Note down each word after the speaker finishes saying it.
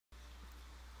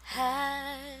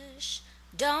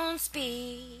don't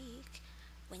speak.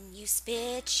 When you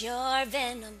spit your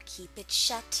venom, keep it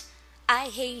shut. I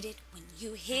hate it when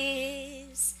you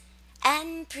hiss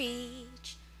and preach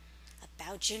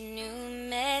about your new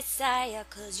messiah,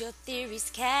 'cause your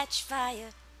theories catch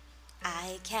fire.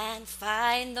 I can't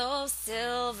find those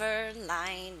silver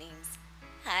linings.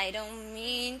 I don't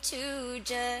mean to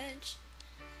judge,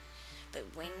 but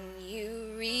when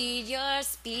you read your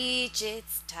speech,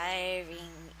 it's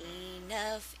tiring.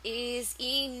 Enough is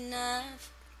enough.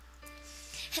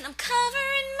 And I'm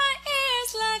covering my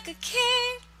ears like a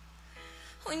kid.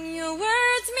 When your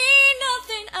words mean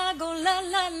nothing, I go la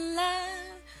la la.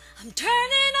 I'm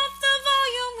turning off the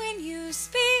volume when you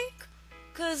speak,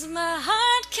 'cause my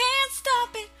heart can't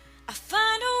stop it. I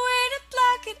find a way to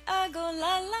block it. I go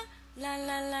la la la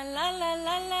la la la la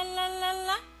la la la la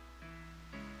la.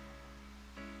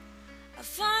 I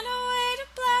find a way to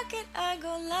block it. I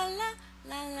go la la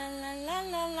la la la la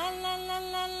la la la la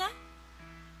la la.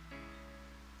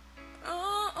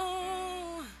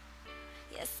 Oh,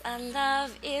 yes, our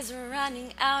love is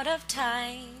running out of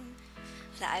time.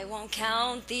 But I won't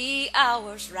count the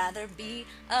hours, rather be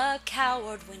a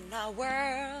coward when our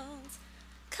worlds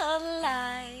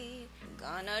collide. I'm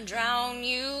gonna drown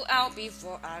you out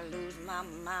before I lose my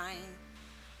mind.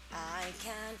 I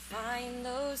can't find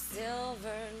those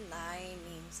silver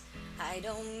linings. I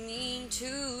don't mean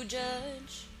to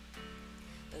judge,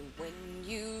 but when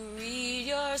you read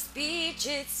your speech,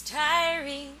 it's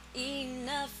tiring.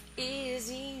 Enough is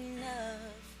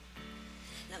enough.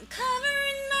 And I'm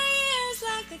covering my ears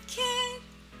like a kid.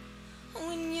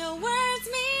 When your words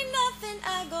mean nothing,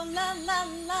 I go la la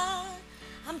la.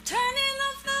 I'm turning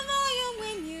off the volume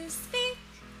when you speak,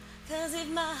 'cause if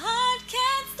my heart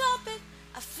can't stop it,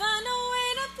 I find a way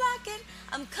to block it.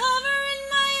 I'm covering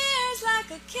my ears like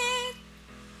a kid.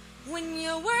 When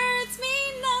your words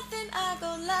mean nothing, I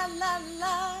go la la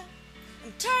la.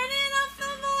 I'm turning off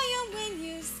the volume when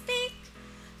you speak,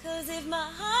 'cause if my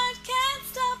heart can't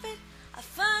stop it, I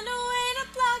find a way to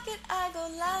block it. I go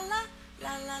la la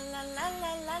la la la la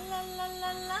la la la la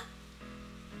la la.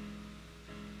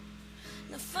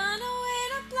 I find a way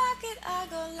to block it. I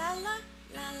go la la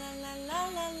la la la la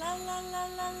la la la la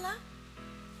la la.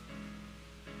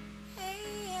 Hey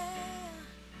yeah,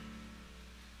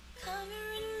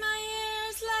 covering my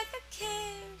ears like a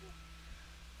kid.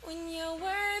 When your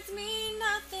words mean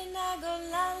nothing, I go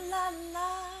la la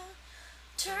la.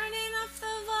 Turning off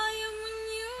the volume when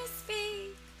you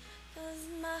speak, 'cause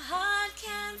my heart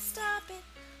can't stop it.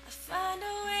 I find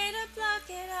a way to block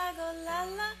it. I go la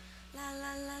la la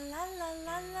la la la la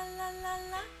la la la la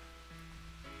la.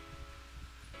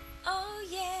 Oh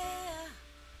yeah,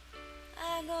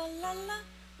 I go la la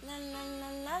la la la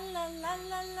la la la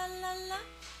la la la la.